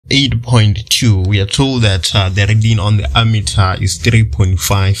8.2, we are told that the reading on the ammeter is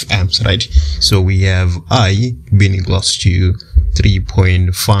 3.5 amps, right? So we have I being equals to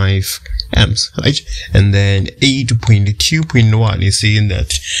 3.5 amps, right? And then 8.2.1 is saying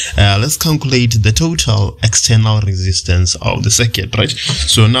that let's calculate the total external resistance of the circuit, right?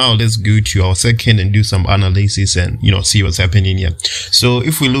 So now let's go to our circuit and do some analysis and see what's happening here. So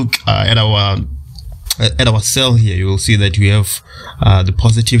if we look at our cell here, you will see that we have the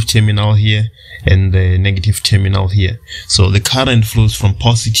positive terminal here and the negative terminal here. So the current flows from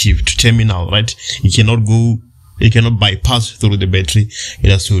positive to terminal, right? It cannot bypass through the battery. It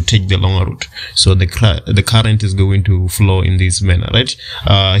has to take the longer route. So the current is going to flow in this manner, right?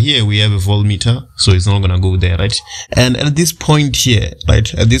 Here we have a voltmeter, so it's not going to go there, right? And at this point here,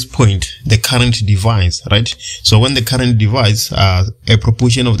 right, at this point, the current divides, right? So when the current divides, a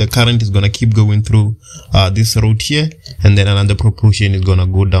proportion of the current is going to keep going through this route here, and then another proportion is going to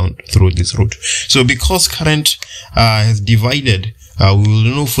go down through this route. So because current has divided, we will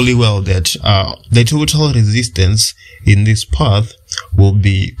know fully well that the total resistance in this path will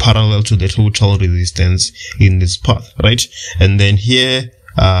be parallel to the total resistance in this path, right? And then here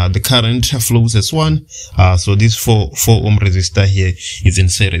the current flows as one, so this 4 ohm resistor here is in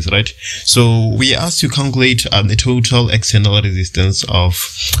series, right? So we are asked to calculate the total external resistance of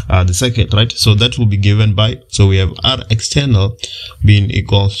the circuit, right? So that will be given by, so we have R external being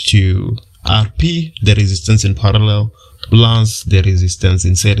equals to RP, the resistance in parallel, plus the resistance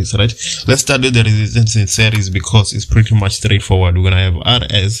in series, right? Let's start with the resistance in series because it's pretty much straightforward. We're gonna have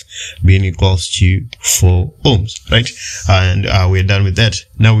RS being equals to 4 ohms, right? And we're done with that.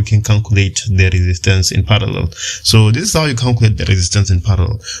 Now we can calculate the resistance in parallel. So this is how you calculate the resistance in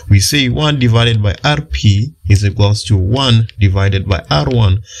parallel. We say 1 divided by RP is equals to 1 divided by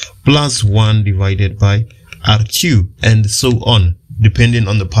R1 plus 1 divided by RQ, and so on, depending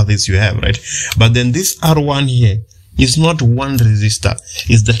on the paths you have, right? But then this R1 here is not one resistor,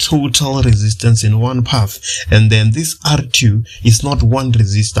 it's the total resistance in one path. And then this R2 is not one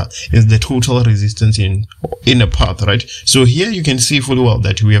resistor, it's the total resistance in a path, right? So here you can see fully well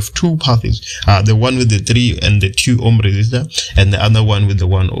that we have two paths, the one with the 3 and the 2 ohm resistor, and the other one with the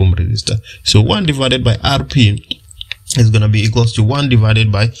 1 ohm resistor. So 1 divided by RP is going to be equals to 1 divided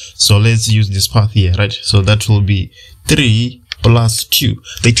by, so let's use this path here, right? So that will be 3 plus 2,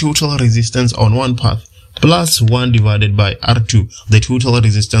 the total resistance on one path, plus 1 divided by R2, the total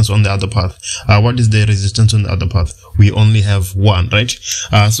resistance on the other path. What is the resistance on the other path? We only have 1, right?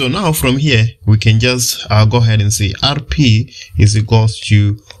 So now from here, we can just go ahead and say RP is equals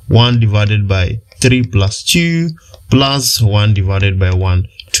to 1 divided by 3 plus 2 plus 1 divided by 1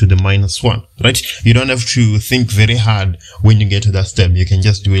 to the minus 1, right? You don't have to think very hard when you get to that step. You can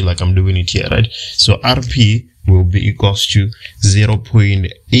just do it like I'm doing it here, right? So RP will be equals to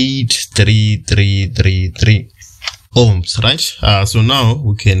 0.83333 ohms, right? So now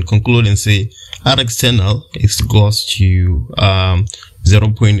we can conclude and say R external is equals to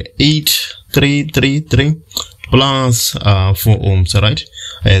 0.8333 plus 4 ohms, right?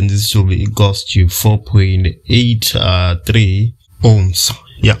 And this will be equals to 4.83 ohms.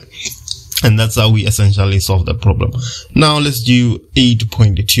 Yeah. And that's how we essentially solve the problem. Now let's do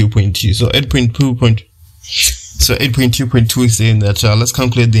 8.2.2. So 8.2.2 is saying that let's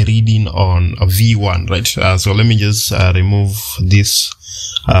calculate the reading on V1, right? So let me just remove these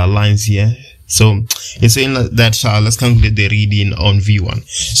lines here. So it's saying that let's calculate the reading on V1.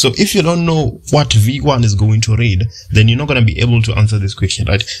 So if you don't know what V1 is going to read, then you're not going to be able to answer this question,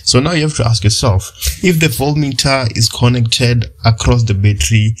 right? So now you have to ask yourself, if the voltmeter is connected across the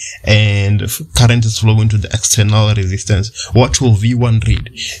battery and current is flowing to the external resistance, what will V1 read?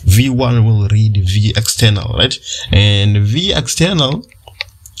 V1 will read V external, right? And V external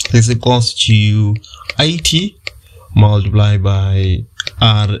is equals to IT multiplied by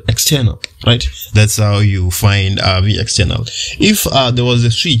R external, right? That's how you find V external. If there was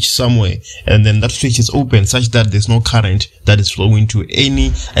a switch somewhere and then that switch is open such that there's no current that is flowing to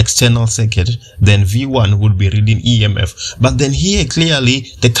any external circuit, then V1 would be reading EMF. But then here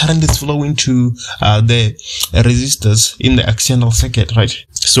clearly the current is flowing to the resistors in the external circuit, right?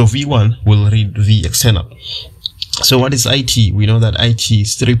 So V1 will read V external. So what is IT? We know that IT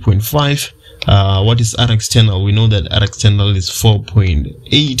is 3.5. What is R external? We know that R external is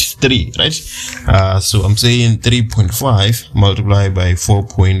 4.83, right? So I'm saying 3.5 multiplied by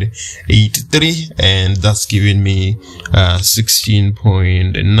 4.83, and that's giving me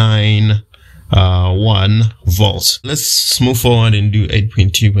 16.91 volts. Let's move forward and do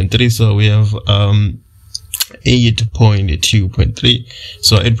 8.2.3. So we have 8.2.3.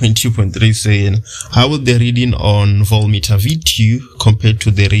 So 8.2.3 saying, how will the reading on voltmeter V2 compared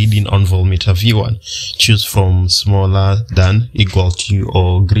to the reading on voltmeter V1? Choose from smaller than, equal to,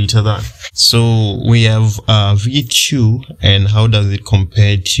 or greater than. So we have V2, and how does it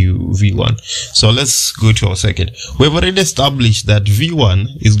compare to V1? So let's go to our circuit. We've already established that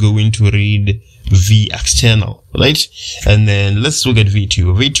V1 is going to read V external, right? And then let's look at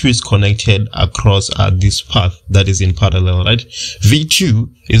V2. V2 is connected across this path that is in parallel, right? V2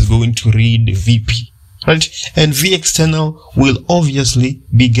 is going to read VP, right? And V external will obviously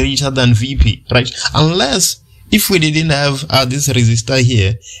be greater than VP, right? Unless if we didn't have this resistor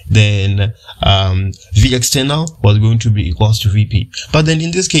here, then V external was going to be equals to VP. But then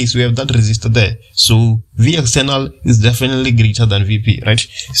in this case, we have that resistor there. So V external is definitely greater than VP, right?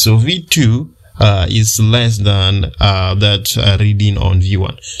 So V2 is less than that reading on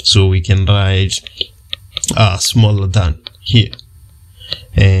V1. So we can write smaller than here.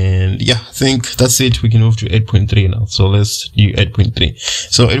 And yeah, I think that's it. We can move to 8.3 now. So let's do 8.3.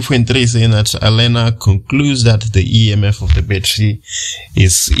 So 8.3 is saying that Elena concludes that the EMF of the battery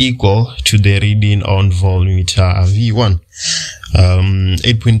is equal to the reading on voltmeter V1.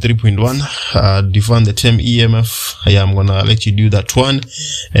 8.3.1 define the term EMF. Yeah, I'm gonna let you do that one.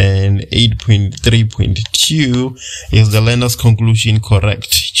 And 8.3.2 is the learner's conclusion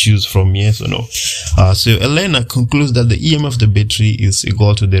correct? Choose from yes or no. So Elena concludes that the EMF of the battery is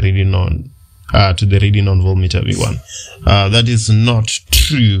equal to the reading on voltmeter V1. That is not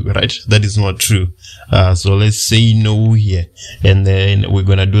true, right? That is not true. So let's say no here, and then we're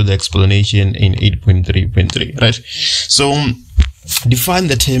gonna do the explanation in 8.3.3, right? So define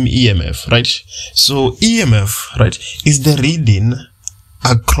the term EMF, right? So EMF, right, is the reading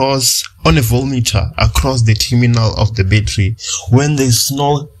across on a voltmeter across the terminal of the battery when there's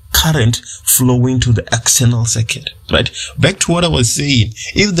no current flowing to the external circuit, right? Back to what I was saying,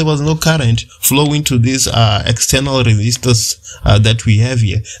 if there was no current flowing to these external resistors that we have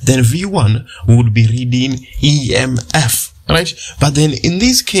here, then V1 would be reading EMF, right? But then in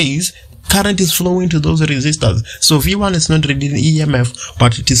this case, current is flowing to those resistors, so V1 is not reading EMF,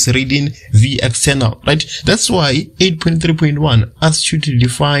 but it is reading V external, right? That's why 8.3.1 asks you to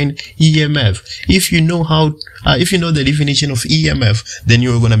define EMF. If you know how, if you know the definition of EMF, then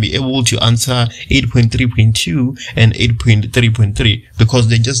you're going to be able to answer 8.3.2 and 8.3.3 because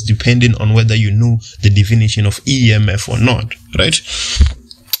they're just depending on whether you know the definition of EMF or not, right?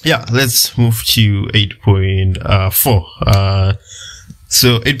 Yeah, let's move to 8.4.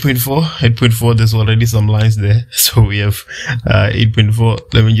 So 8.4, there's already some lines there. So we have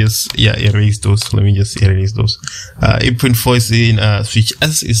 8.4. Let me just erase those. 8.4 is saying switch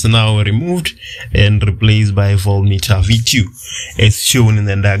S is now removed and replaced by voltmeter V2 as shown in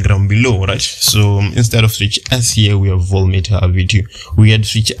the diagram below, right? So instead of switch S here, we have voltmeter V2. We had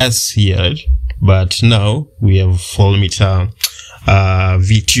switch S here, right? But now we have voltmeter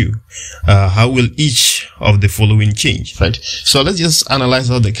V2. How will each of the following change, right? So let's just analyze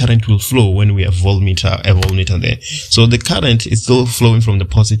how the current will flow when we have a voltmeter there. So the current is still flowing from the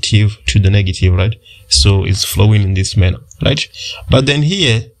positive to the negative, right? So it's flowing in this manner, right? But then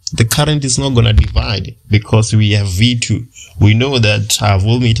here, the current is not going to divide because we have V2. We know that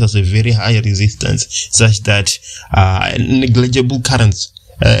voltmeters have very high resistance such that negligible currents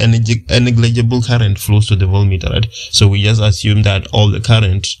a negligible current flows to the voltmeter, right? So we just assume that all the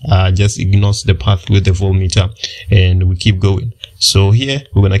current just ignores the path with the voltmeter, and we keep going. So here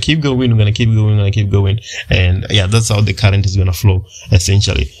we're gonna keep going, and yeah, that's how the current is gonna flow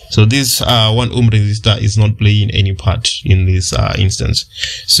essentially. So this 1 ohm resistor is not playing any part in this instance.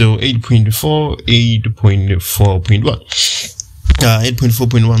 So 8.4.1.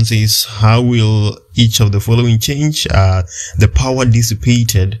 8.4.1 says, how will each of the following change the power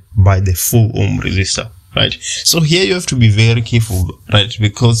dissipated by the 4 ohm resistor, right? So here you have to be very careful, right?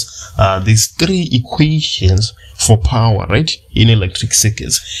 Because there's 3 equations for power, right, in electric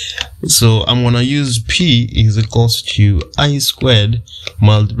circuits. So I'm gonna use P is equals to I squared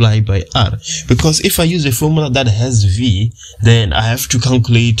multiplied by R, because if I use a formula that has V, then I have to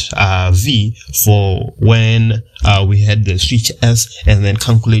calculate V for when we had the switch S, and then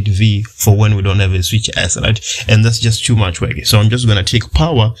calculate V for when we don't have a switch S, right? And that's just too much work. So I'm just gonna take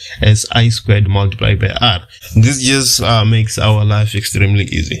power as I squared multiplied by R. This just makes our life extremely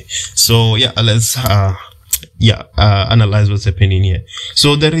easy. So yeah, let's analyze what's happening here.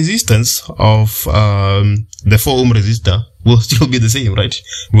 So the resistance of the 4 ohm resistor will still be the same, right?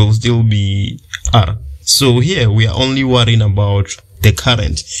 Will still be R. So here we are only worrying about the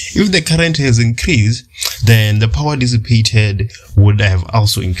current. If the current has increased, then the power dissipated would have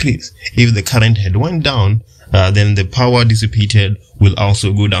also increased. If the current had went down, then the power dissipated will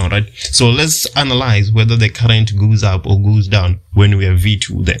also go down, right? So let's analyze whether the current goes up or goes down when we have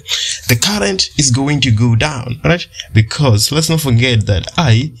V2 there. The current is going to go down, right? Because let's not forget that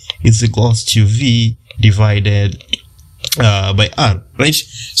I is equals to V divided by R, right?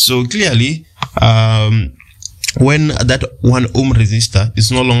 So clearly, when that 1 ohm resistor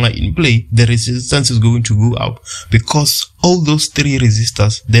is no longer in play, the resistance is going to go up, because all those 3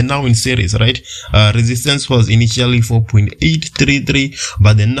 resistors, they're now in series, right? Resistance was initially 4.833,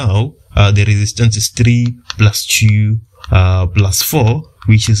 but then now the resistance is 3 plus 2 plus 4,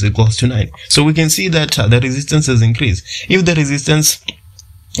 which is equals to 9. So we can see that the resistance has increased. If the resistance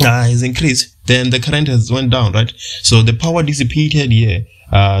is increased, then the current has went down, right? So the power dissipated here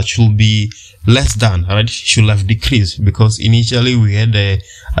should be less than, right? Should have decreased, because initially we had a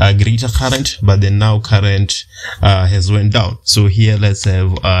greater current, but then now current has went down. So here let's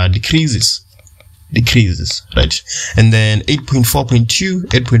have decreases, right? And then 8.4.2,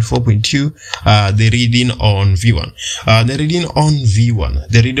 the reading on V1. The reading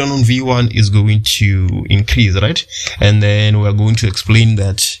on V1 is going to increase, right? And then we're going to explain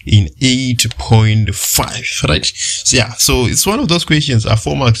that in 8.5, right? So yeah, so it's one of those questions,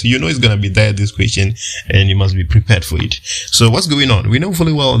 4 marks, you know it's gonna be there, this question, and you must be prepared for it. So what's going on? We know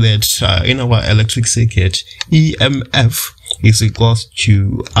fully well that in our electric circuit, EMF is equals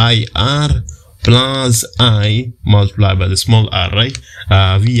to IR plus I multiplied by the small r, right?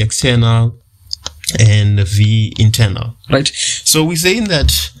 V external and V internal, right? So we're saying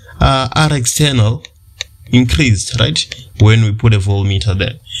that R external increased, right, when we put a voltmeter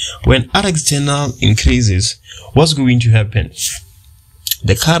there. When R external increases, what's going to happen?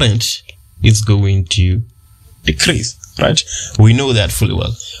 The current is going to decrease, right? We know that fully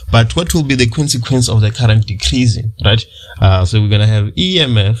well. But what will be the consequence of the current decreasing, right? So we're gonna have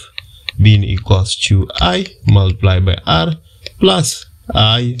EMF being equals to I multiplied by R plus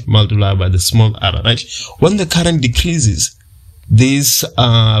I multiplied by the small r, right? When the current decreases, this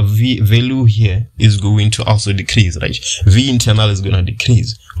V value here is going to also decrease, right? V internal is going to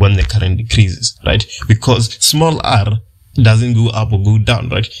decrease when the current decreases, right? Because small r doesn't go up or go down,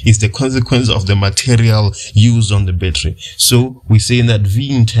 right? It's the consequence of the material used on the battery. So we're saying that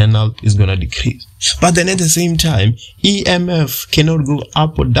V internal is going to decrease. But then at the same time, EMF cannot go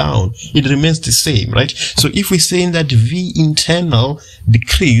up or down. It remains the same, right? So if we're saying that V internal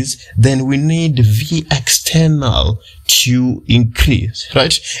decrease, then we need V external to increase,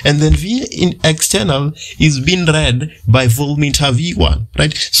 right? And then V in external is being read by voltmeter V1,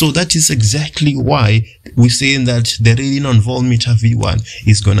 right? So that is exactly why we're saying that the reading on voltmeter V1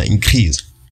 is going to increase.